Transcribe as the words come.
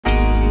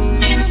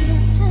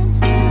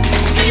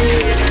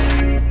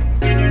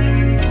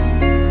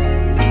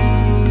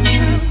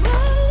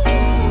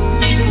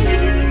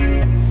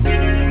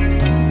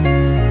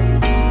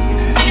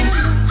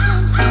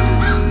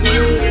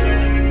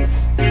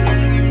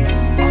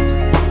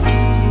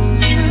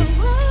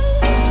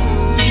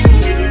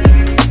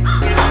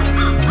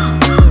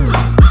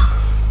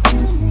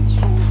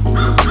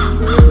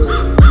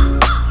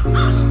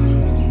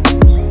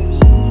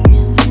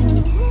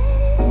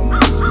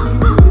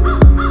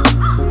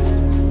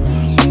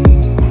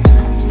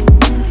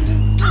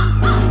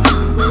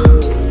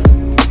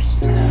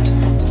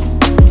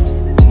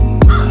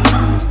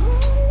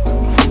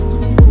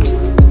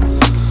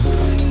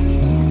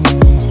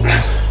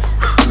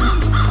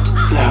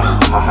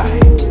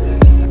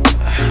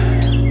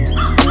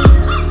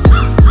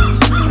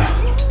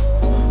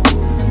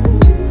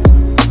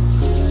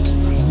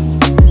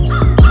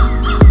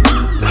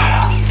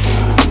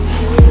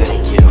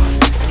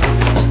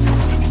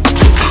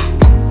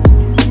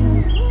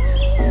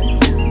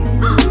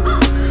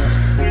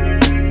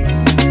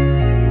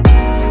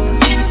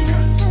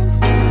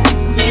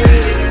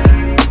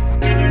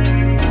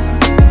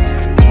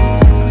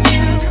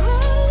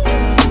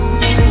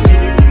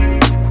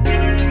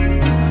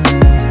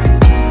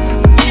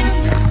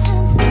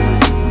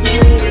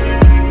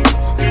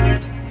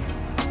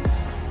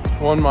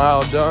1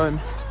 mile done,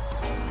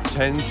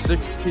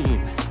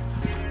 10:16.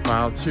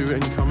 Mile 2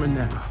 incoming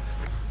now.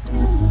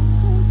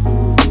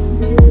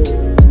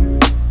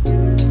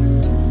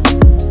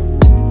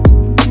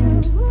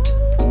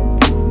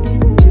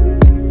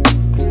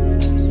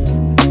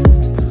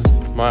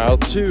 Mile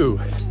 2,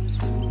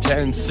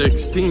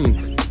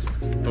 10:16.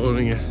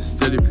 Holding a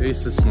steady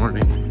pace this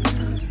morning.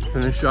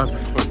 Finish up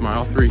with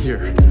mile 3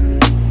 here.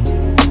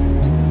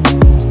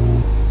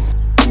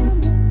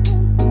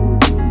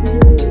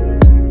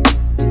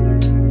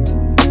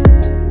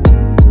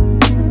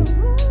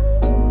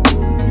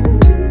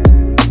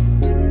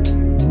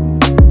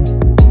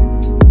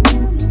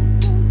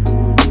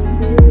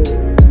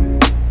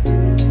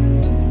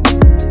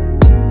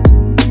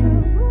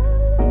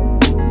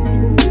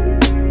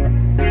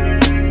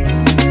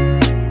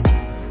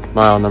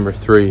 Mile number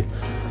 3,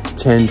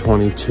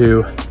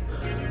 10:22.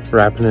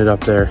 Wrapping it up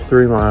there.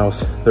 3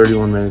 miles,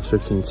 31 minutes,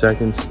 15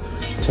 seconds,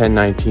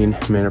 10:19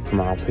 minute per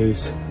mile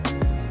pace.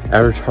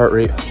 Average heart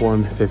rate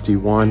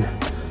 151.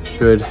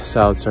 Good,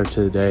 solid start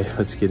to the day.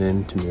 Let's get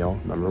into meal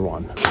number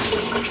 1.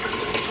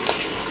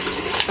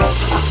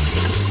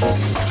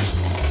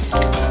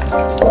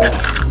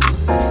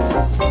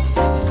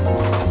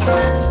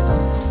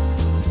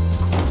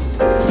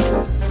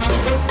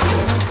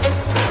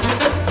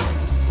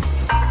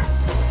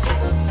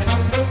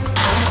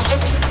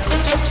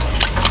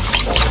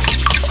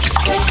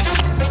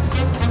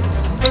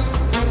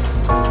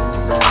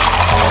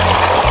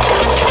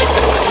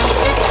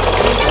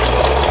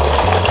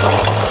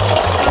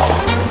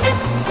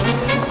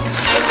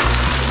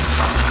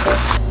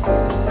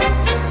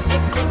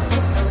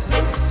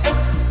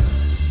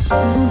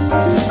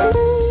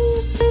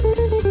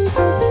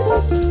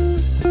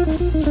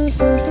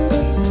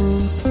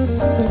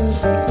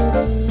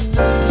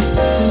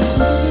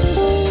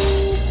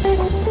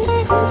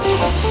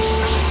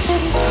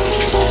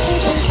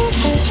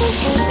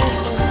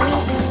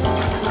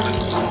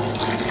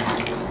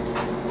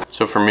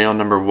 So for meal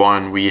number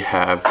 1, we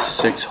have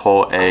 6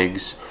 whole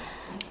eggs,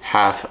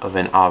 half of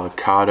an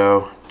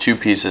avocado, 2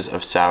 pieces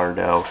of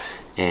sourdough,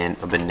 and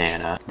a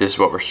banana. This is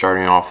what we're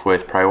starting off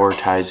with,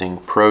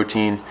 prioritizing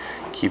protein,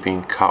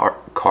 keeping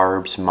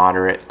carbs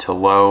moderate to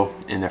low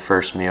in the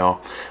first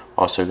meal.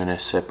 Also gonna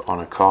sip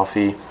on a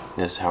coffee.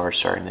 This is how we're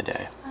starting the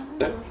day.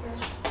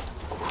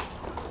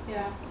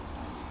 Yeah.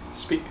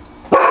 Speak.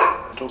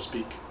 Don't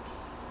speak.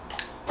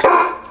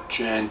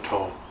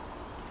 Gentle.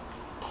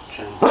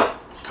 Gentle.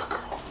 Good girl.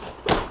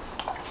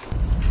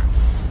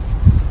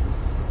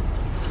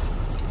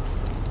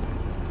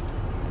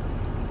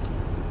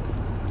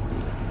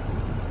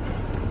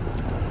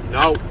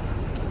 No.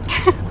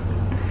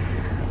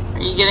 Are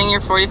you getting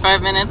your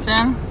 45 minutes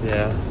in?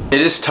 Yeah.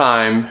 It is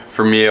time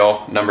for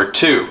meal number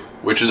 2,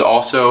 which is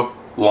also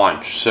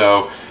lunch.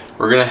 So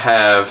we're gonna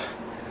have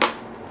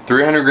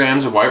 300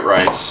 grams of white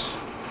rice.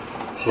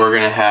 We're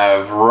gonna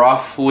have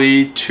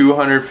roughly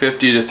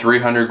 250 to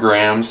 300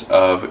 grams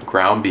of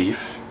ground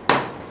beef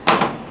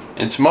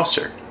and some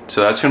mustard.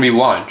 So that's gonna be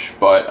lunch,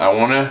 but I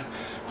wanna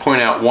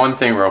point out one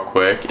thing real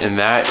quick, and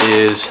that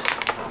is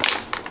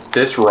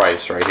this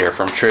rice right here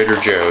from Trader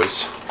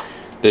Joe's.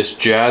 This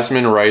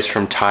jasmine rice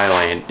from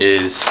Thailand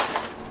is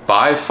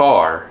by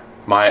far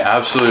my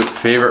absolute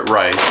favorite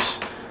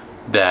rice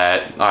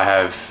that I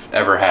have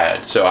ever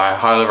had. So I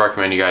highly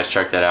recommend you guys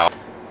check that out.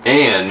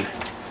 And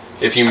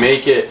if you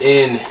make it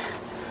in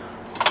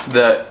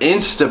the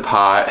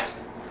Instapot,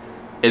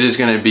 it is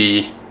gonna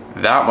be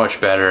that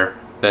much better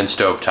than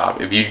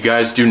stovetop. If you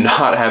guys do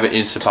not have an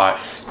Instapot,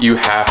 you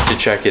have to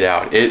check it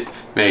out. It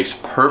makes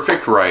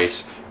perfect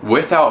rice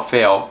without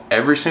fail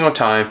every single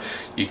time.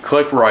 You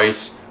click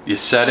rice, you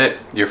set it,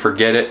 you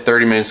forget it,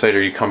 30 minutes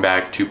later you come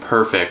back to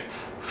perfect,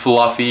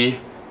 fluffy,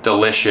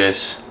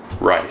 delicious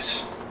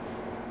rice.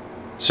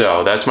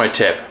 So that's my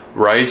tip.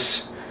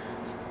 Rice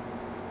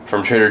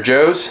from Trader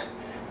Joe's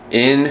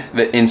in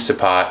the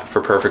Instapot for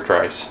perfect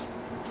rice.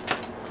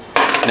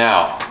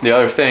 Now, the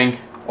other thing,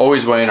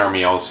 always weigh in our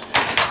meals.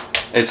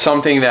 It's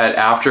something that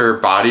after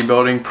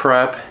bodybuilding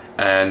prep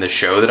and the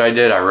show that I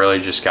did, I really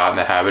just got in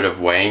the habit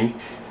of weighing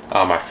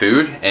my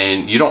food.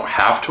 And you don't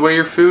have to weigh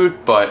your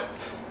food, but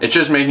it's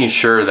just making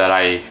sure that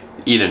I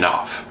eat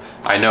enough.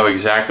 I know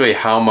exactly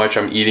how much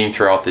I'm eating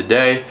throughout the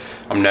day.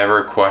 I'm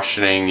never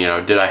questioning, you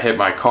know, did I hit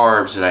my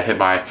carbs? Did I hit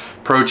my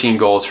protein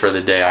goals for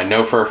the day? I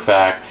know for a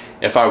fact,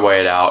 if I weigh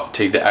it out,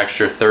 take the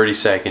extra 30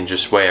 seconds,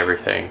 just weigh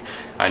everything,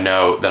 I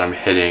know that I'm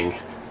hitting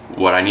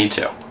what I need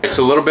to. It's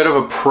a little bit of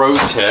a pro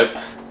tip.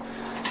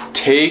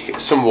 Take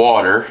some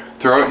water,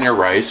 throw it in your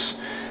rice,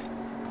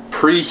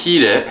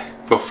 preheat it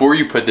before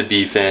you put the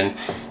beef in.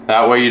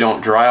 That way you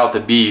don't dry out the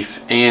beef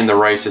and the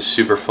rice is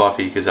super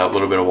fluffy because of that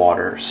little bit of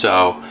water.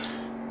 So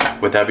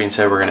with that being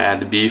said, we're gonna add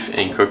the beef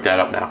and cook that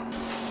up now.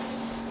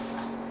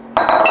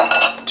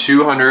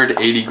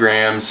 280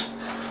 grams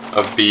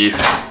of beef,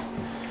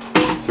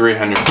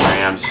 300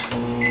 grams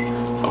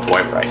of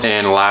white rice.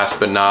 And last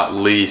but not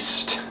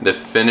least, the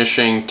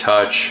finishing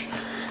touch,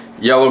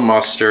 yellow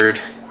mustard.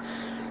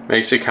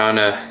 Makes it kind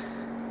of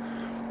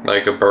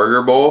like a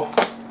burger bowl.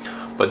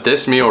 But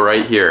this meal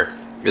right here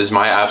is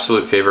my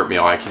absolute favorite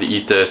meal. I could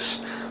eat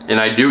this, and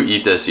I do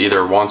eat this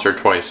either once or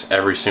twice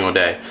every single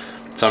day.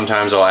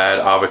 Sometimes I'll add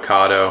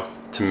avocado,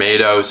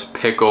 tomatoes,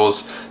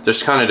 pickles,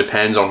 just kind of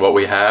depends on what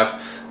we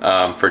have.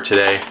 For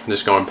today, I'm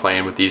just going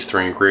plain with these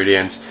 3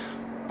 ingredients.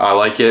 I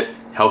like it,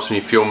 helps me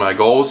fuel my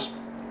goals,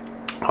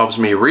 helps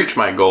me reach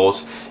my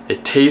goals.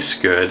 It tastes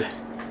good,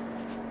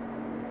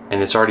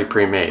 and it's already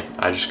pre-made.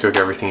 I just cook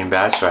everything in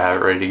batch, so I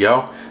have it ready to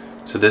go.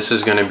 So this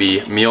is gonna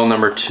be meal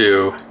number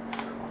 2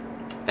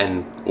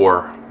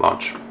 or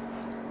lunch.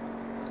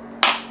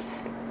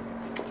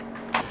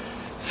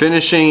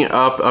 Finishing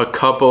up a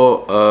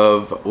couple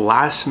of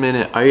last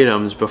minute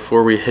items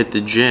before we hit the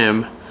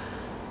gym,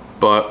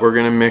 but we're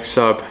gonna mix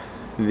up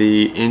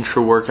the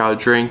intra-workout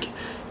drink.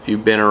 If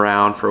you've been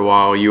around for a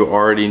while, you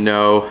already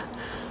know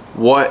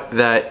what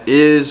that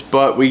is,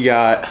 but we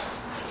got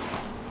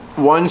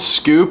 1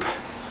 scoop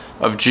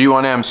of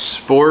G1M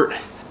Sport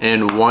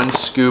and 1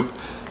 scoop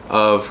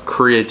of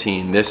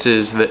creatine. This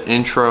is the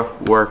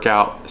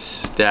intra-workout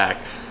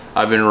stack.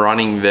 I've been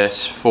running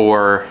this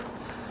for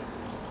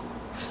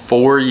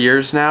 4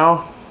 years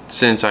now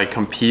since I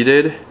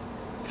competed.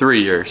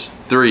 3 years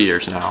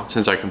now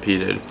since I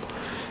competed.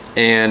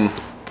 And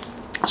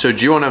so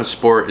G1M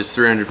Sport is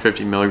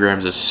 350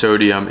 milligrams of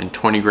sodium and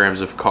 20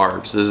 grams of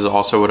carbs. This is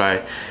also what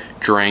I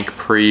drank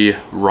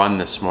pre-run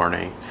this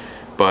morning.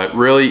 But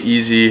really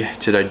easy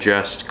to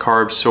digest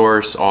carb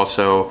source,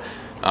 also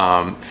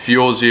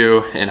fuels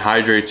you and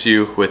hydrates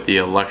you with the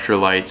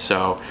electrolytes.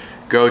 So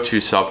go-to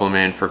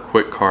supplement for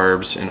quick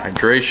carbs and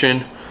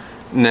hydration.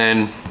 And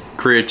then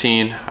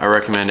creatine, I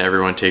recommend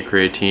everyone take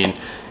creatine.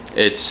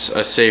 It's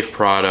a safe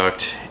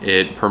product.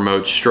 It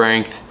promotes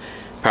strength,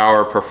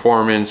 power,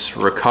 performance,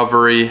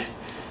 recovery,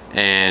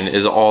 and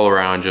is all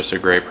around just a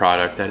great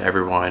product that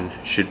everyone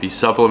should be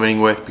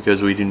supplementing with,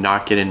 because we do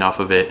not get enough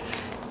of it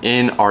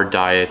in our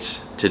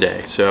diets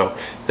today. So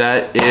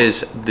that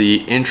is the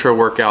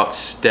intra-workout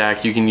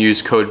stack. You can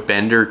use code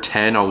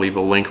BENDER10. I'll leave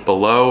a link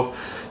below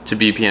to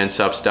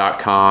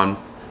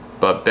bpnsupps.com,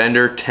 but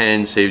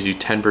BENDER10 saves you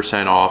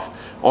 10% off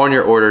on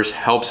your orders,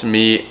 helps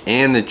me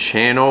and the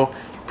channel.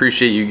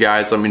 Appreciate you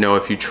guys. Let me know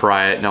if you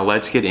try it. Now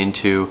let's get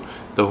into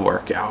the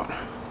workout.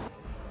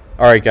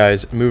 All right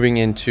guys, moving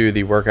into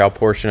the workout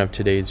portion of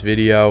today's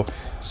video,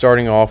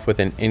 starting off with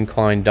an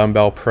incline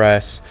dumbbell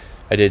press.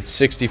 I did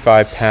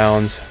 65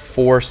 pounds,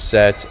 4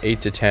 sets,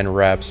 8 to 10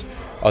 reps.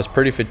 I was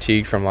pretty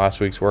fatigued from last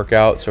week's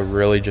workout, so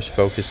really just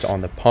focused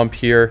on the pump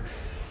here,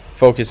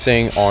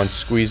 focusing on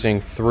squeezing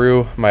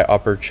through my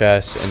upper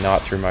chest and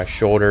not through my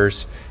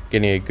shoulders,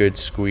 getting a good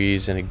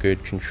squeeze and a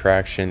good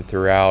contraction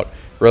throughout.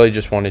 Really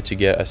just wanted to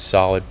get a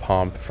solid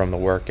pump from the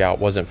workout,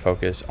 wasn't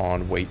focused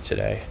on weight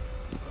today.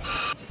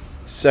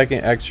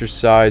 Second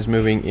exercise,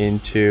 moving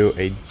into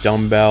a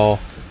dumbbell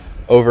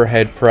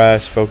overhead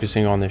press,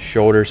 focusing on the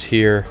shoulders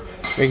here,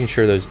 making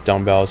sure those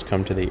dumbbells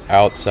come to the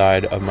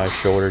outside of my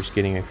shoulders,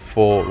 getting a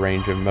full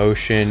range of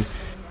motion.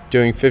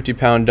 Doing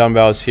 50-pound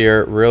dumbbells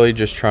here, really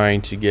just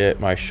trying to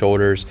get my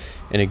shoulders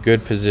in a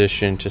good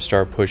position to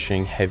start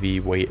pushing heavy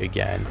weight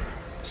again.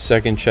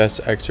 Second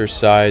chest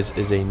exercise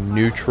is a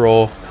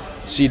neutral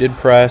seated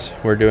press.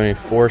 We're doing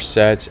 4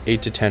 sets,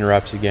 8 to 10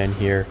 reps again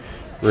here,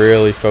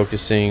 really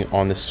focusing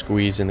on the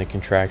squeeze and the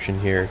contraction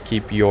here.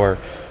 Keep your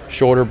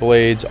shoulder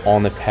blades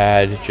on the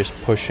pad, just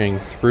pushing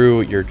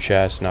through your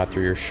chest, not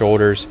through your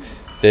shoulders.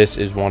 This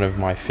is one of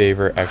my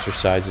favorite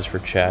exercises for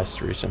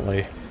chest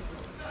recently.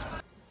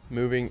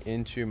 Moving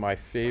into my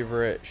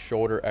favorite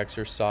shoulder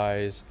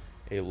exercise,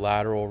 a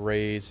lateral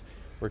raise.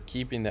 We're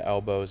keeping the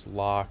elbows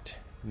locked,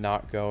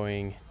 not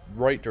going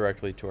right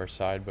directly to our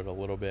side, but a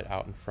little bit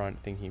out in front,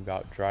 thinking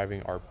about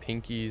driving our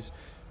pinkies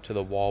to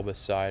the wall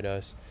beside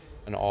us,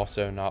 and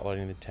also not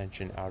letting the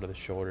tension out of the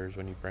shoulders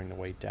when you bring the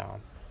weight down.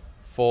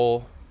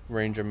 Full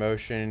range of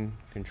motion,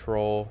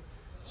 control,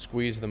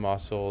 squeeze the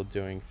muscle,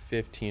 doing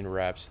 15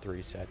 reps,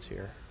 3 sets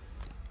here.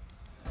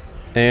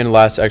 And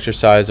last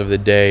exercise of the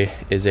day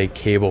is a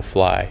cable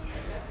fly.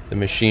 The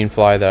machine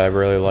fly that I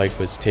really like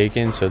was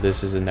taken, so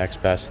this is the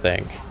next best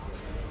thing.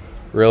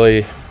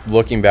 Really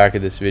looking back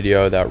at this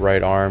video, that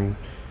right arm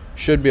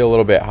should be a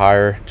little bit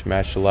higher to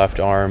match the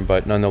left arm,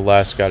 but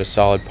nonetheless got a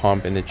solid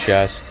pump in the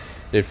chest.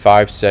 Did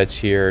 5 sets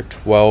here,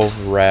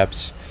 12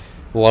 reps.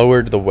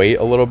 Lowered the weight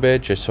a little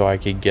bit just so I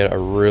could get a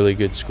really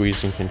good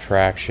squeeze and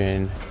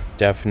contraction.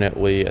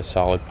 Definitely a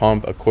solid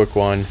pump, a quick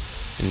one,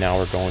 and now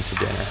we're going to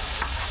dinner.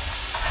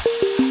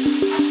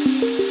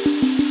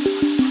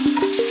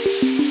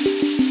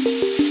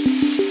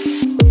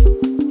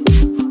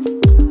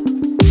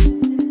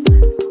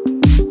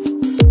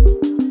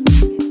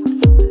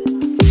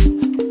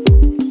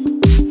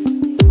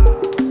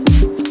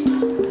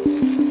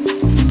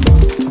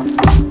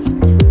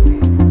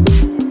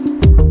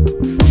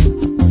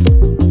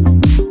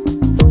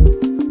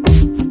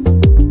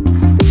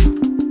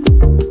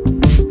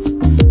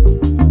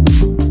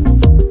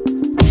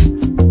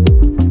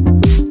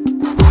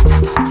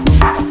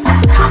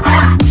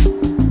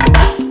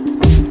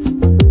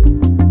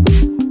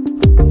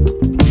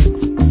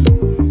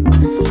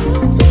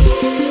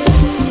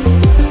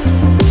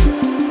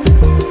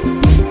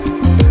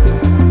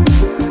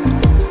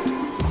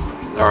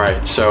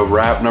 So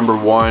wrap number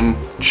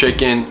 1,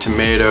 chicken,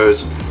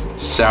 tomatoes,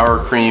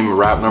 sour cream.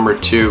 Wrap number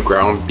 2,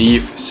 ground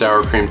beef,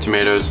 sour cream,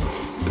 tomatoes.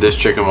 This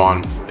chicken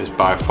one is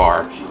by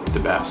far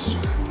the best.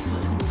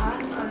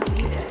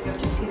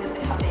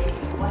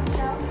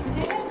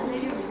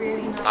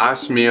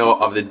 Last meal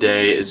of the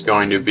day is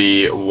going to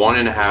be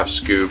 1.5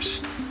 scoops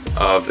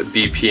of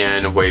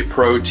BPN whey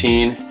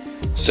protein.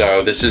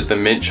 So this is the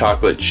mint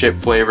chocolate chip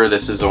flavor.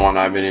 This is the one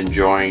I've been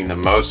enjoying the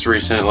most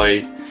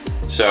recently.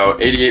 So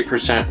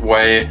 88%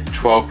 whey,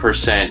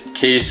 12%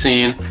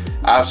 casein.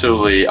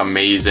 Absolutely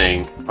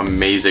amazing,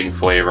 amazing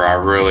flavor. I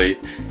really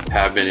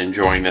have been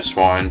enjoying this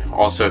one.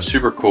 Also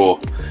super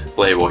cool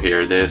label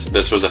here.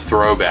 This was a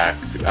throwback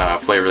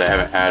flavor that I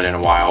haven't had in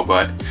a while,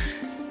 but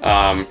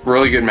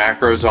really good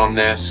macros on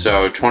this.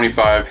 So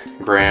 25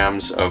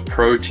 grams of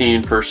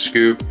protein per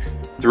scoop,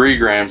 3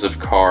 grams of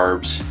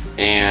carbs,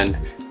 and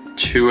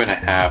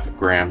 2.5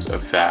 grams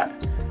of fat,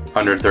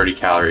 130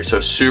 calories.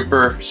 So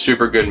super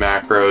good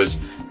macros.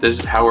 This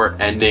is how we're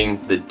ending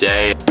the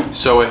day.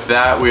 So with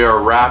that, we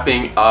are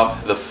wrapping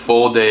up the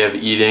full day of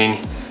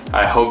eating.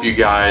 I hope you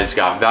guys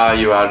got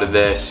value out of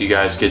this. You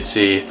guys could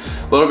see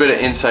a little bit of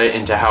insight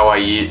into how I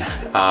eat.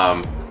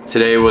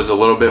 Today was a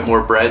little bit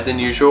more bread than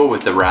usual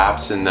with the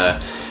wraps and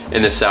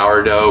the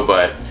sourdough,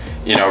 but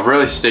you know,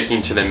 really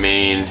sticking to the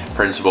main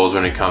principles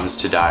when it comes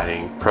to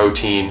dieting.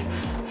 Protein,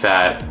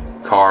 fat,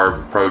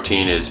 carb.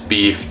 Protein is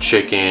beef,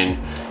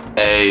 chicken,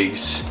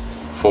 eggs.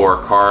 For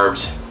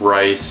carbs,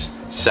 rice,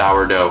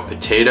 sourdough,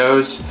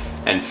 potatoes,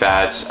 and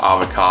fats,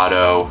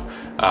 avocado,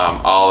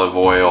 olive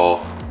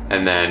oil,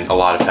 and then a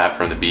lot of fat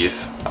from the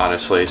beef,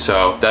 honestly.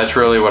 So that's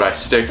really what I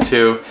stick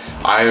to.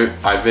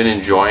 I've been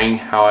enjoying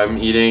how I'm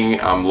eating.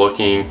 I'm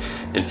looking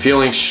and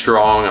feeling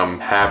strong. I'm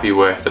happy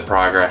with the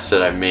progress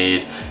that I've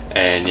made.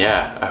 And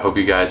yeah, I hope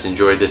you guys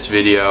enjoyed this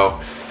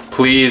video.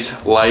 Please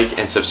like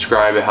and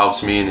subscribe. It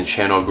helps me and the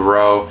channel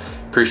grow.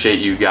 Appreciate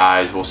you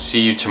guys. We'll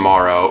see you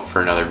tomorrow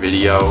for another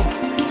video.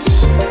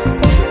 Peace.